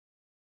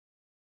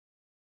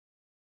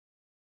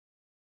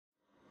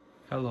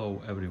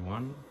Hello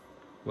everyone,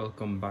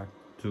 welcome back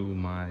to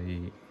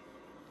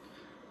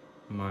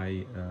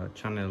my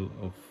channel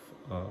of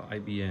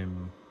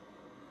IBM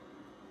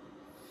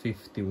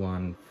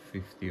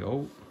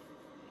 5150.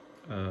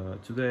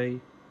 Today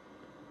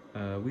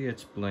we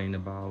explain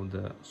about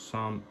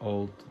some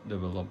old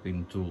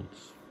developing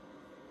tools.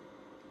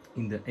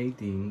 In the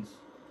 18th,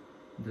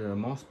 the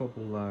most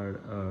popular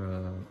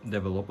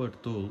developer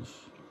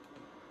tools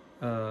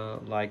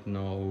like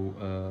now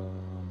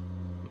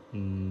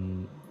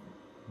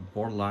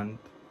Borland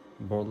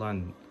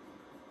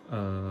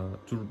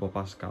Turbo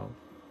Pascal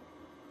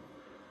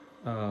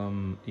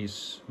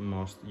is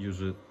most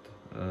used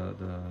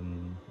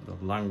the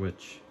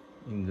language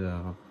in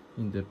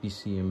the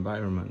PC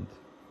environment,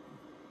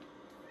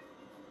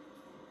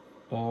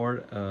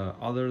 or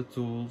other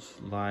tools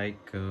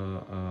like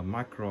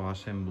macro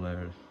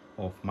assembler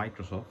of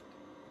Microsoft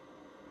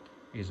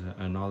is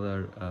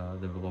another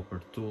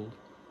developer tool,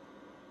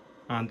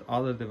 and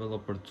other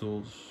developer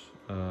tools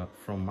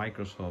from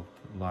Microsoft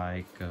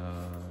like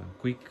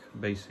Quick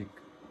Basic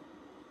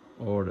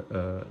or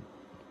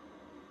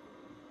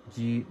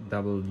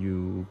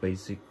GW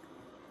Basic,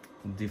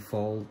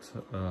 default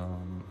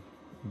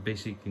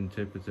basic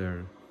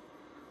interpreter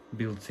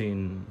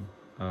built-in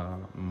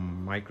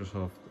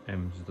Microsoft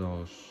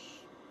MS-DOS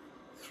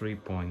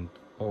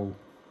 3.0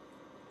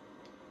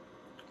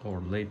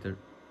 or later.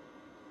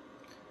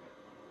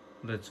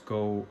 Let's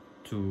go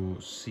to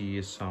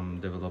see some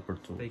developer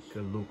tools. Take a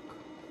look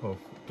of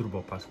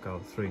Turbo Pascal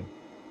 3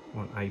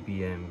 on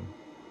IBM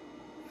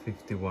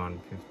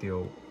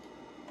 5150.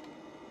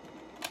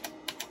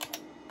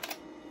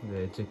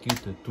 They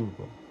execute the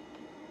Turbo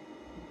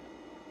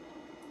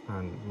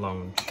and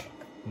launch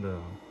the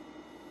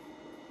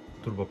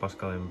Turbo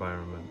Pascal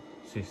environment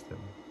system.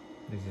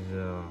 This is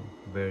a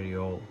very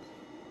old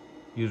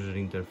user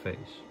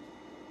interface.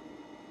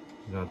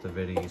 It's not a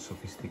very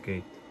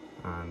sophisticated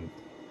and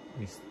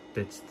is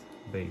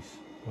text-based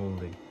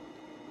only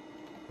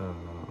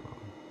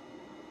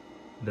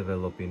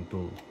developing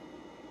tool.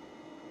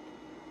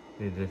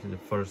 The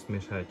first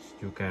message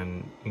you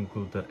can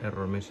include the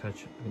error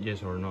message,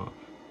 yes or no.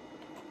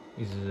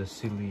 It is a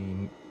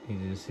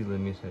silly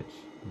message,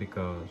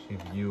 because if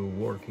you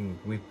working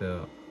with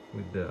the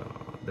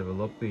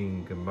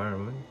developing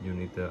environment, you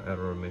need the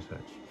error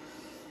message.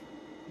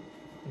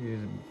 It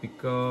is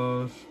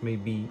because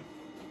maybe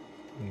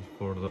it's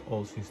for the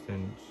old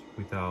systems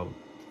without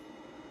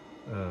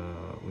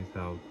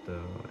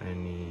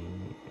any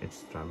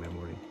extra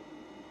memory.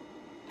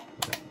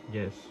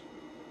 Yes,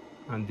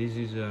 and this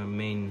is a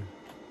main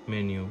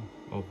menu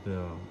of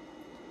the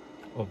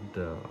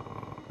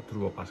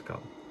Turbo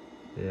Pascal.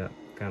 Yeah,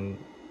 can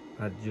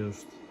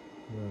adjust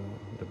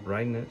the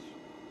brightness,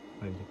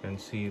 and you can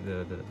see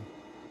the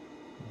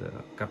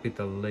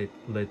capital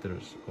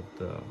letters of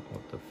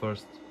the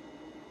first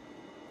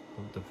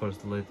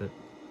letter.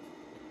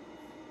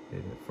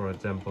 For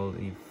example,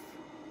 if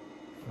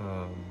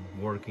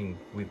working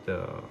with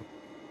the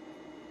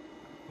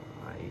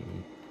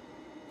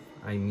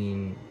I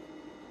mean,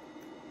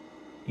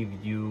 if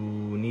you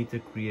need to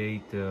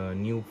create a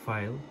new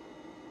file,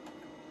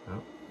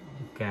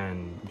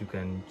 you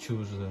can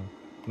choose the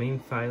main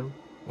file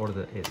or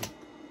the edit.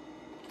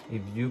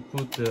 If you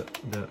put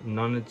the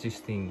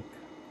non-existing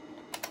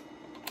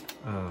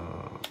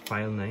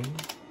file name,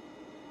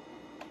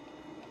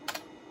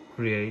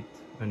 create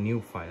a new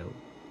file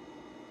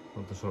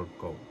of the source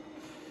code.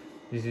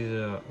 This is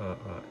a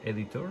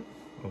editor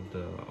of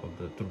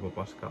the Turbo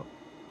Pascal.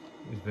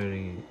 It's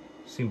very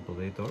simple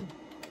editor.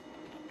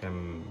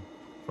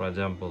 For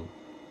example,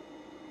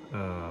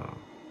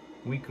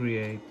 we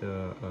create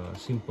a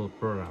simple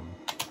program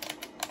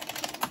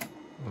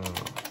to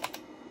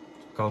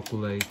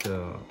calculate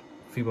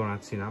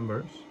Fibonacci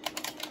numbers.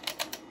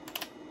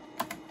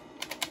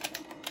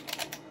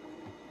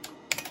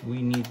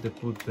 We need to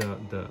put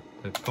the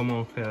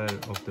common header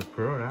of the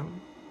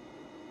program,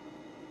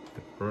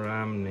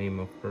 name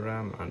of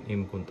program, and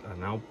input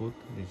and output.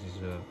 This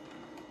is a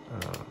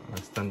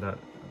standard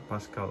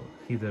Pascal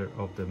header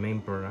of the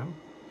main program.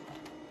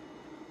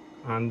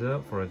 And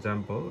for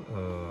example,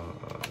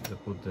 they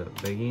put the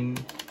begin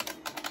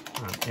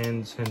and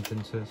end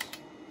sentences,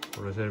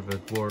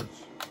 reserved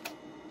words,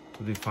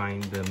 to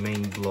define the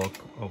main block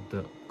of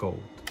the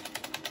code.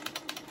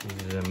 This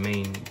is the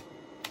main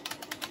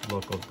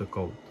block of the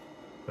code.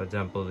 For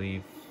example,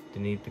 if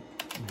you need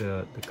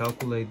to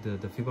calculate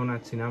the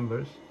Fibonacci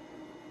numbers,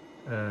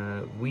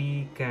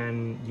 we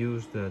can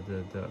use the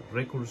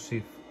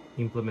recursive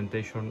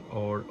implementation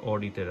or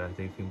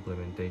iterative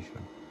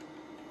implementation.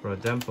 For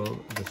example,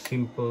 the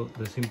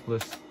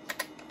simplest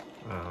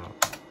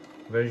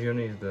version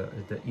is the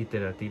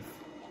iterative.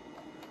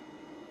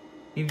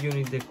 If you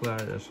need to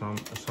declare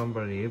some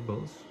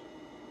variables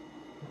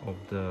of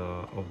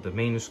the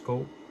main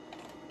scope,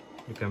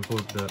 you can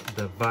put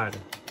the var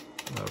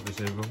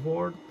reserved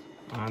word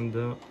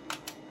and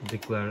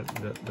declare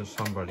the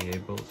some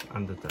variables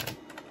and the type.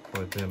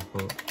 For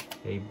example,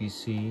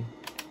 ABC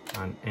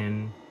and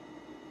N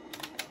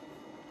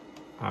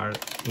are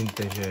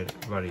integer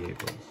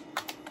variables.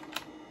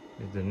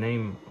 is the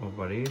name of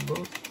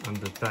variables and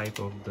the type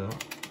of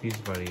these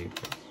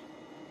variables.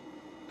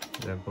 For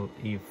example,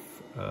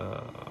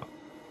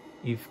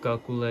 if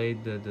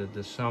calculate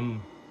the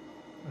sum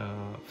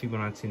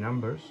Fibonacci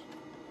numbers,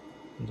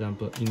 for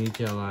example,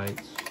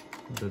 initialize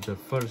the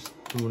first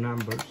two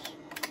numbers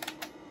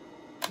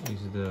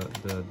is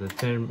the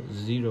term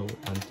 0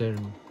 and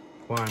term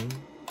 1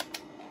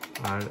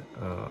 are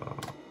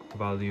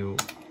value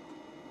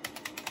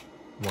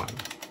 1.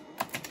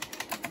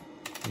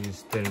 This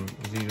is term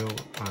 0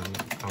 and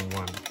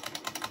 1.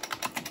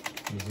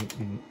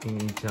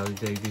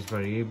 Initialize these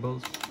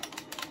variables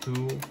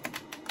to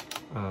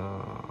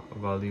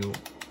value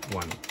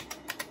 1.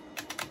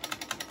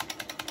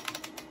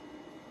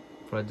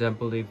 For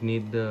example, if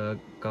need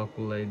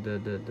calculate the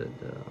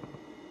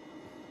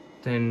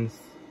tenth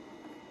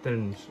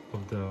terms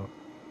of the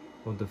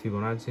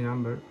Fibonacci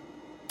number,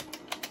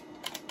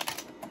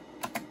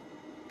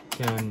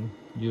 can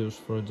use,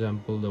 for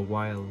example, the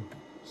while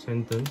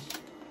sentence,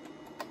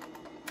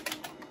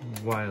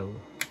 while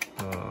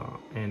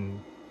n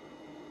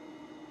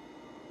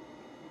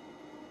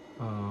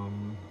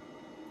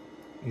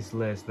is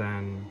less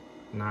than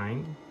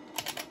 9,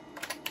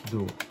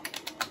 do.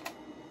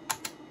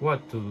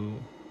 What to do?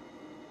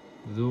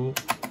 Do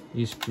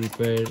is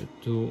prepare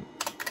to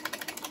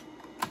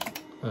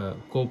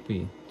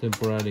copy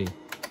temporarily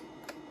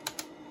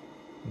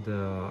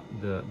the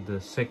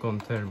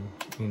second term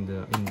in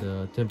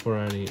the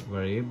temporary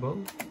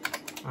variable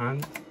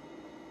and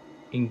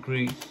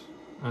increase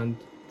and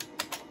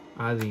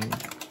adding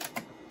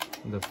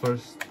the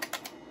first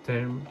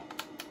term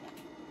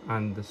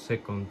and the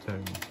second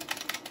term,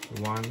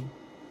 1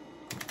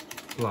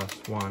 plus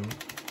 1,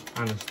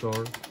 and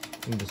store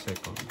in the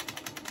second,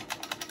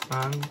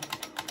 and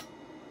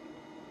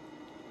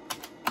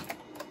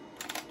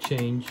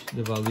change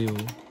the value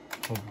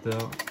of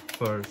the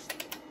first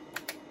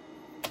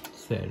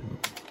term.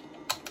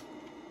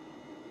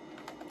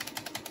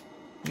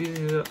 This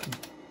is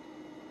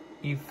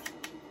if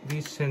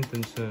these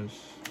sentences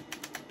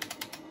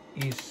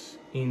is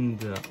in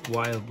the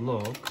while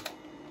block,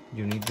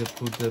 you need to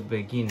put the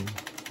begin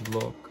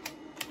block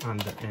and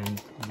the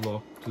end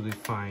block to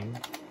define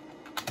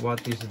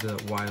what is the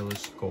while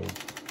scope.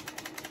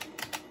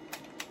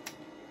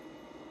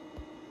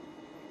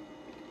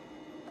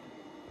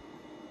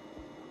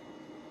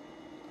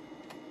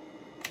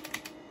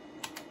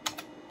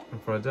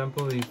 And for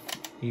example,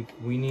 if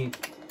we need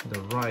the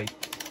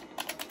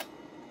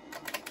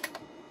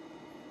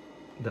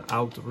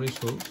out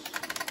results,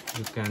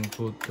 you can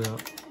put the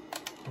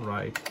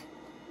write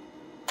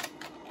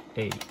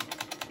A.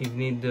 If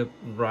need the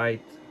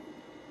write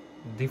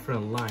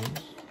different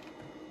lines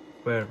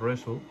per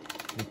result,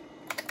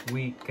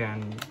 we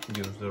can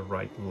use the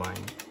write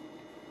line.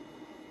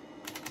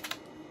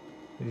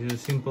 This is a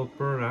simple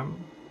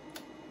program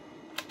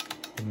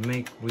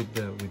make with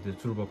the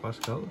Turbo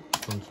Pascal.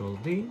 Control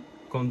D,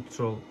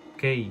 Control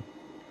K,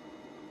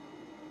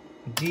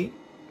 D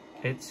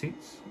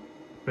exits,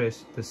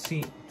 press the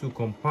C to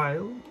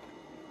compile,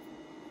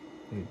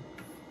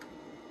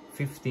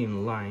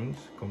 15 lines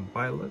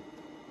compiled,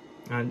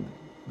 and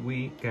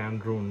we can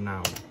run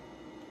now.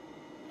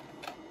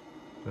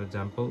 For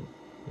example,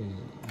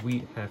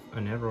 we have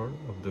an error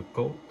of the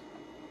code.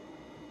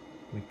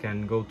 We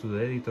can go to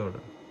the editor,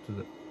 to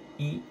the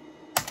E.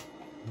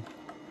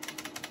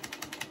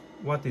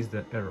 What is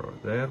the error?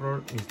 The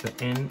error is the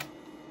N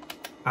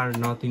are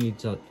not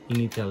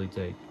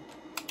initialized.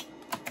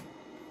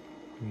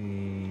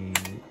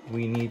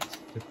 We need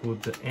to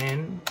put the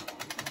N,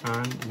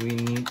 and we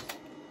need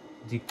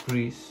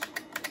decrease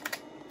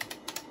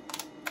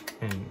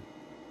N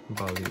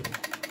value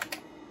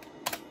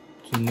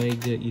to make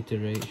the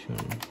iteration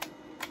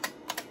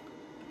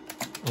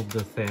of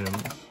the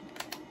terms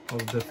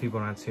of the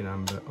Fibonacci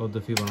number.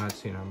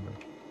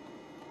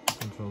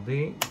 Control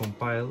D,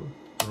 compile,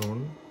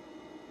 run.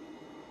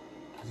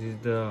 This is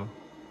the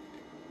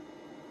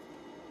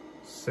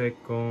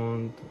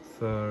second,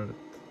 third,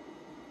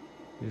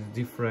 is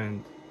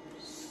different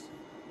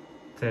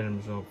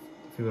terms of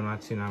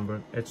Fibonacci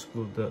number.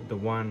 Exclude the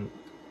 1,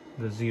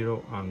 the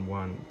 0 and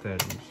 1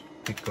 terms,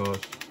 because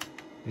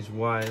this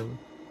while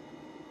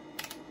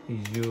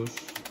is used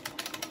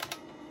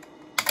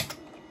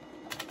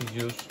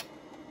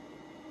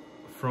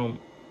from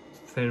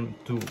term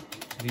 2.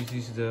 This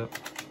is the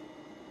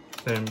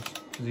terms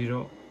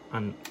 0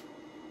 and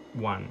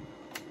 1,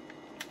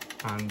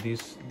 and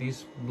this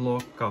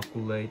block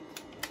calculate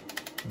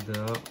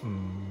the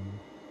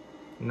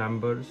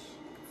numbers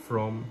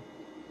from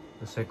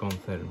the second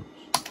terms.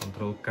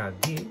 Control K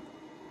D,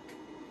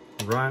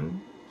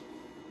 run.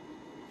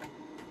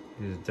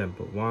 This is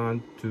example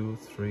 1, 2,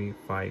 3,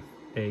 5,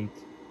 8,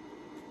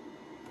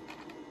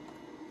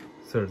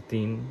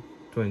 13,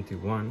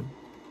 21.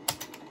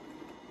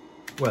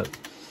 Well,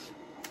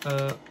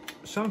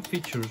 some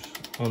features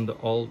on the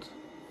old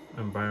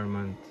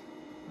environment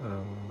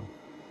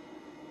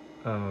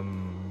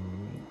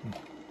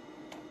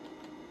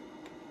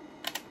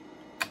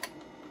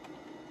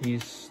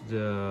is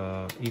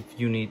if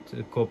you need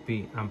to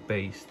copy and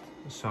paste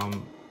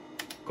some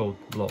code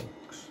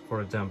blocks.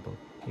 For example,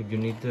 if you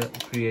need to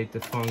create a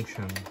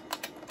function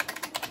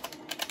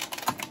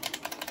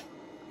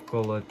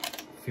called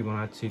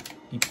Fibonacci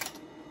it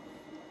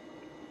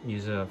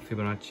is a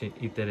Fibonacci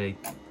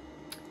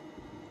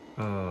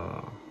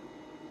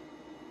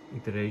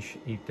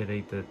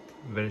iterated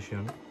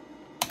version,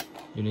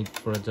 you need,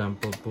 for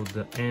example, put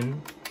the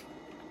n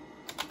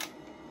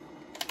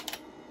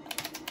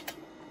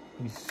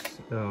is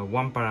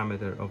one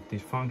parameter of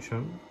this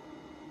function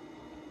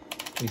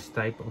is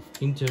type of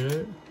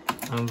integer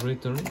and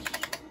returns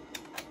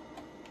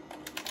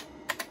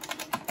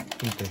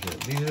integer.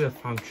 This is a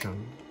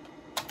function.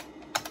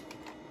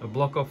 A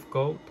block of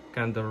code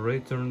can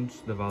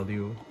returns the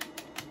value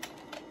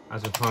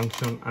as a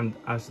function and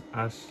as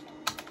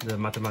the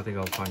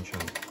mathematical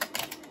function.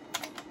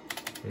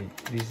 Okay.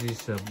 This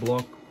is a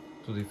block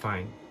to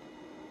define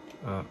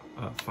a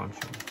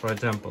function. For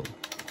example,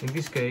 in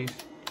this case,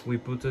 we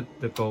put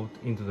the code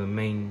into the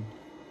main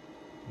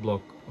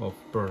block of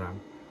program.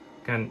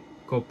 Can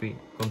copy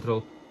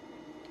Control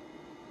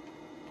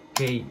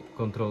K,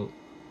 Control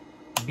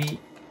B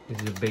is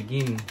the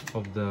begin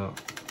of the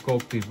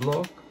copy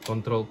block.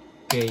 Control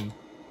K,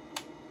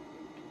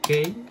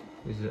 K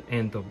is the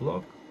end of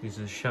block. Is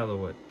a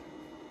shadowed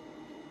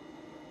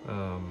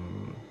a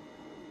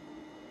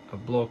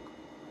block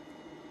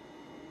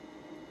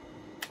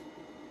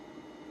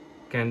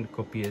can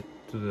copy it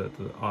to the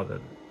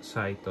other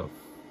side of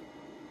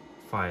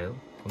file.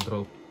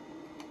 Control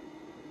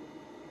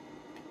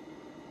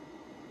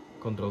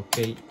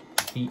K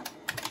P,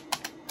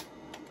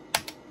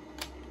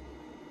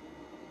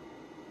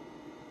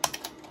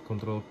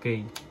 Control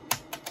K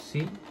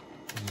C.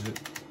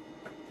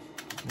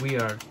 We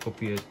are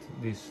copied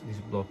this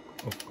block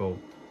of code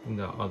in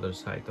the other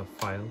side of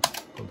file.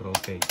 Control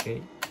K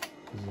K,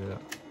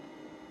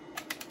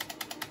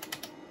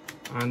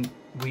 and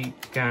we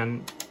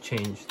can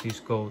change this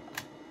code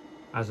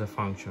as a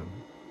function.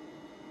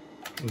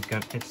 We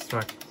can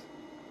extract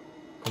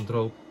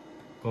Control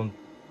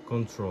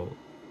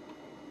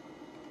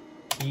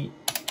E,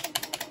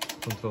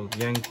 Control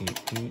Yankee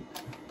E,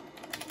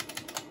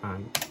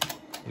 and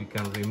we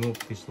can remove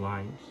these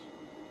lines,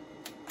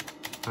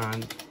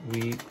 and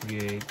we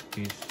create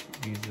this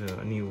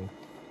new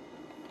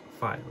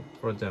file.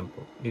 For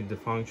example, if the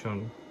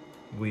function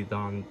we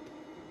don't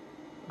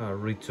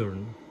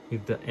return,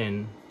 if the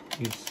n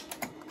is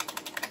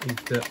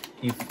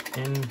if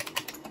n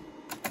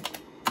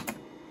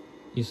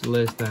is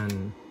less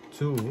than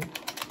 2,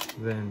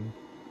 then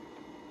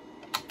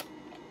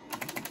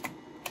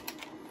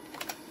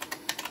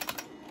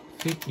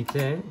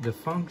fibit, the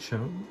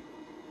function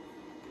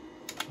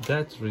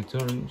that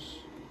returns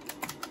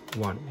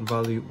 1,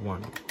 value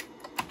 1,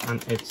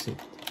 and exit.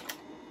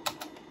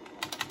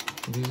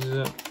 This is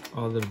a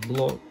other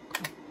block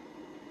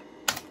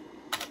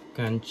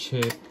can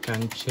check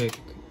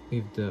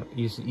if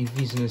it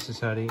is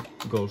necessary,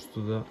 goes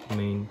to the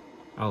main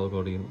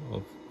algorithm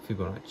of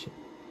Fibonacci.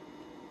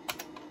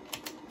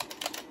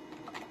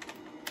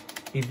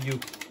 If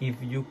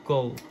you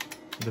call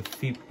the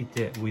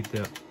fibit with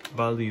the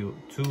value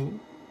 2,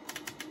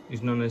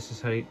 it's not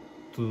necessary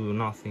to do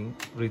nothing,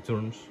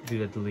 returns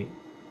directly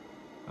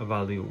a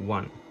value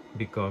 1,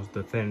 because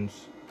the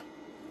terms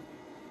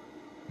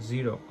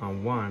 0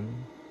 and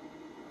 1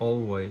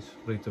 always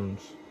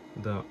returns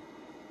the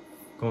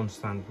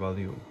constant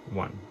value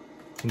 1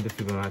 in the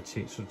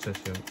Fibonacci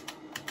succession.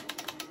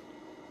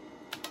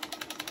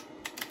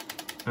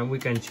 And we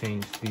can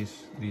change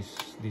these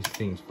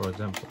things. For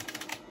example,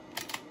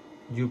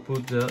 you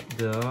put the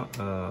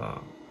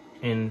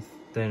nth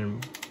term,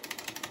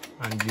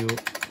 and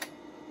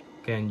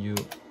you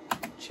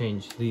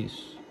change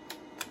this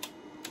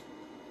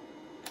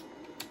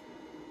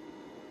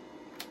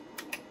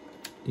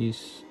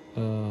is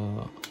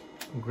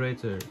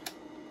greater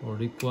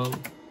or equal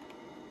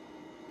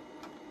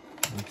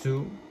to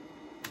 2.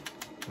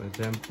 For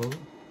example,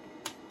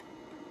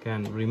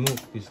 can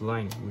remove this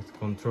line with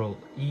Control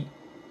E,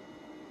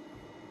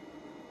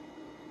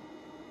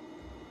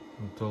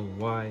 Control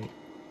Y.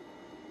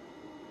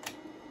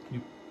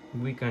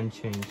 We can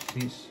change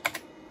this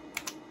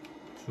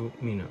to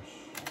minus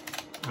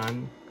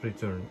and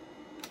return.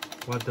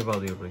 What the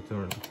value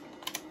return?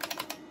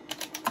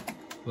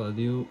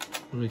 Value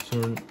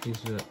return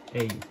is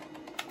A.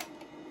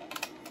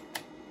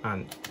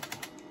 And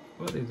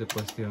what is the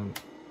question?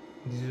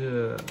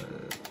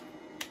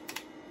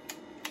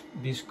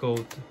 This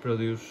code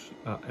produce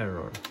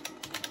error.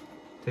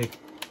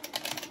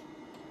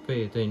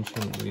 Pay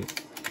attention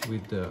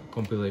with the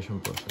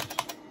compilation process.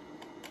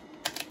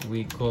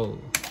 We call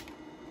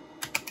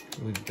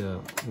with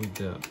the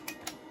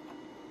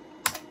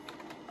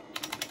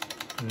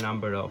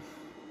number of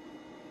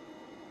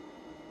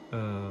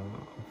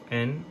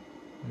n.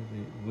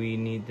 We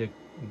need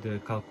to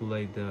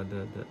calculate the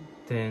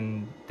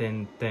 10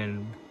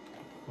 term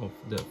of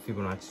the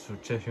Fibonacci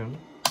succession.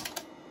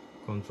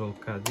 Control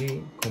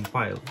KD,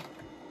 compile,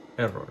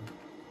 error.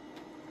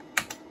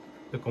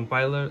 The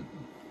compiler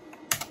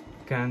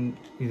can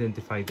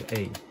identify the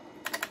A.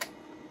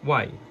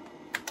 Why?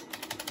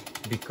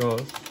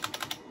 because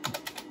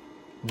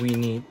we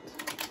need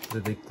to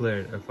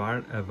declare a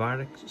var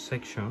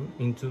section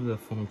into the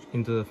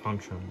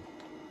function.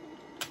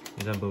 For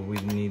example, we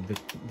need to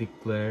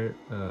declare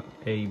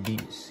a, b,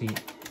 c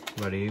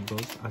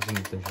variables as an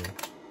integer,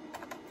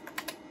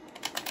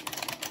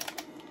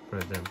 for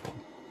example,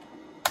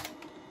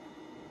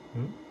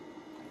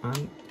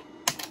 and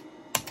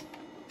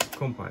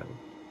compile.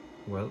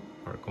 Well,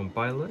 our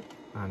compile it,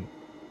 and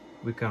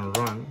we can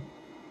run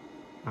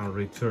and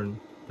return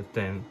the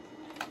 10th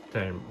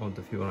term of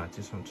the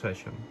Fibonacci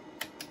succession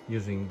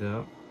using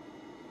the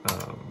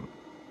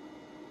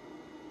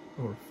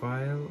or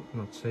file,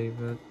 not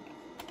save it.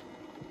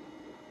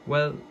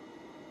 Well,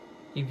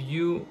 if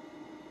you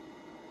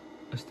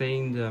stay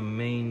in the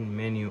main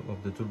menu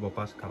of the Turbo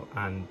Pascal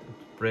and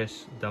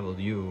press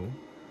W,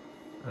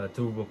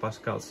 Turbo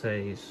Pascal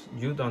says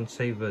you don't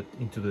save it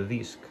into the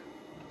disk.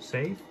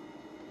 Save?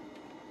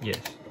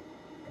 Yes,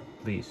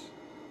 please.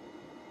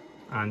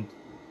 And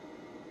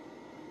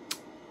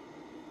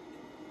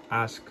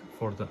ask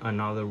for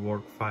another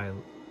work file,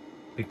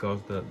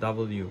 because the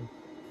W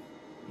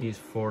is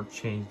for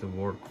change the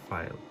work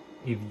file.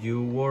 If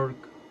you work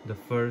the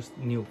first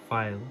new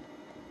file,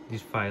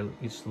 this file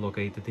is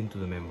located into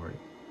the memory.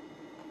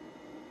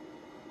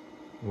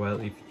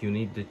 Well, if you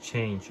need the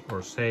change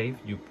or save,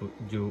 you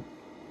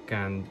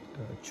can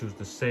choose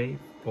the save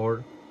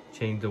or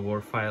change the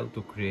work file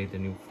to create a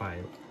new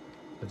file.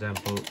 For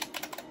example,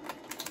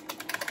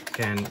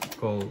 can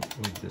call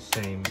with the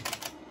same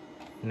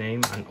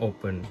name and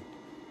open.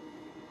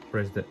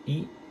 Press the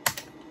E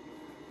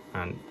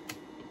and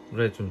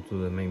return to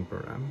the main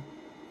program.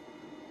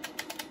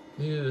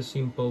 This is a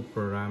simple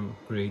program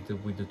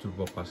created with the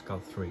Turbo Pascal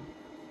 3.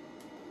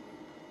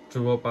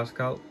 Turbo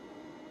Pascal,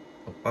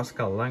 or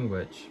Pascal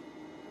language,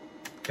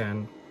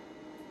 can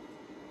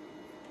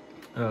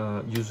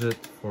use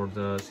it for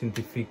the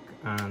scientific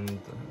and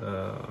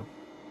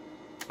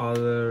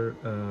other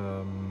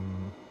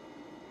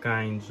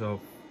kinds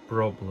of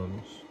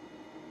problems.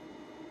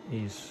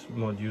 Is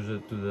more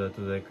used to the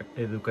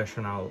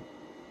educational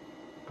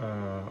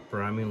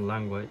programming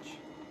language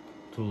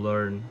to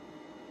learn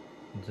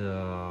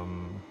the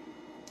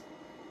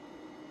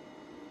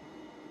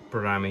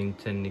programming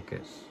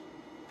techniques.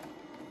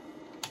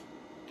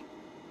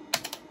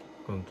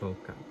 Control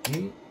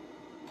K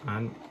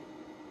and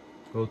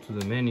go to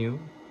the menu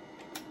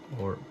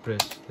or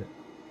press the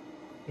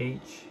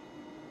H.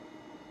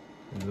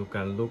 Look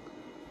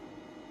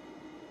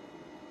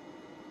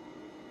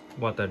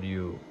what are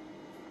you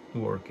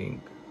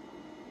working.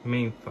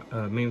 Main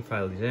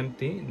file is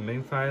empty. In the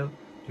main file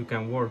you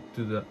can work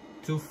to the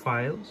two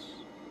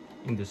files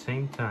in the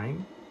same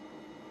time.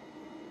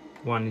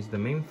 One is the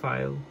main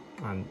file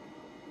and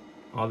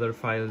other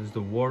file is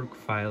the work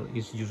file,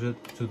 is used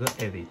to the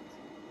edit,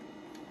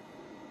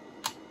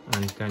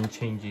 and can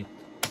change it.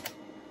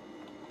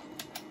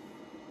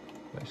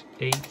 Press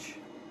H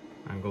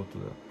and go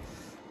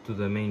to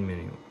the main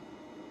menu.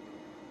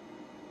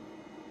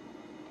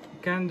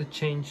 Can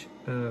change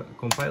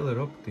compiler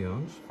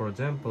options. For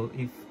example,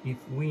 if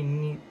we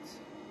need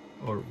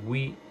or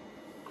we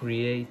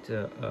create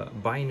a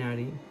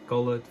binary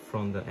called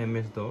from the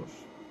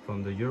MS-DOS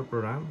from the your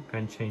program,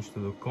 can change to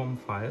the com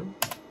file.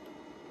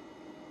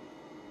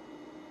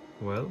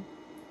 Well,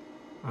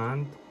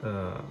 and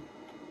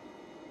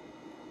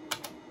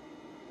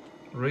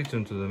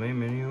return to the main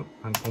menu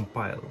and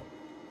compile,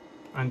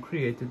 and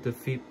created the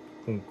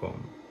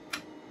fib.com.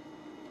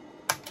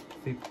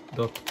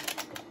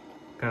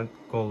 Can't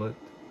call it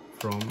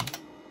from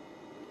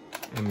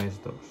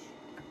MS-DOS.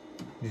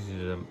 This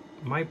is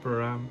my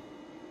program,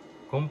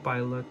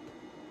 compiled it,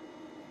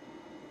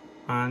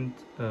 and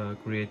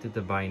created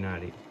the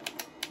binary.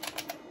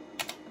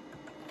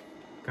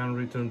 Can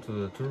return to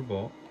the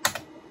Turbo.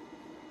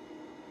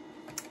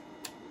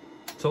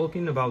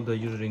 Talking about the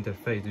user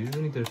interface, the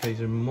user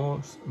interface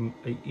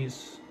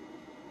is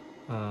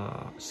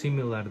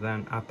similar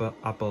than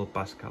Apple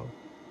Pascal.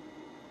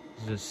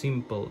 It's a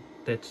simple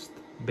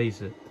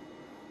text-based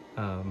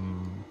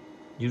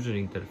user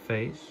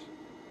interface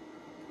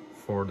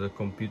for the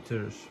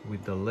computers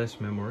with the less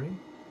memory.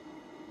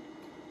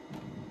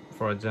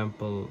 For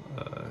example,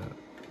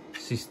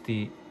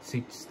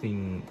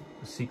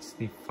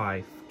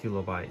 65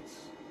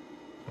 kilobytes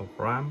of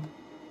RAM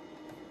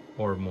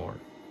or more.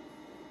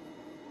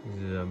 This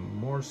is a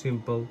more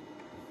simple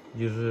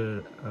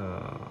user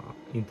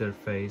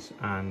interface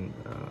and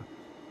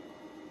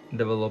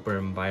developer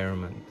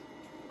environment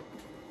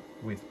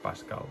with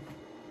Pascal.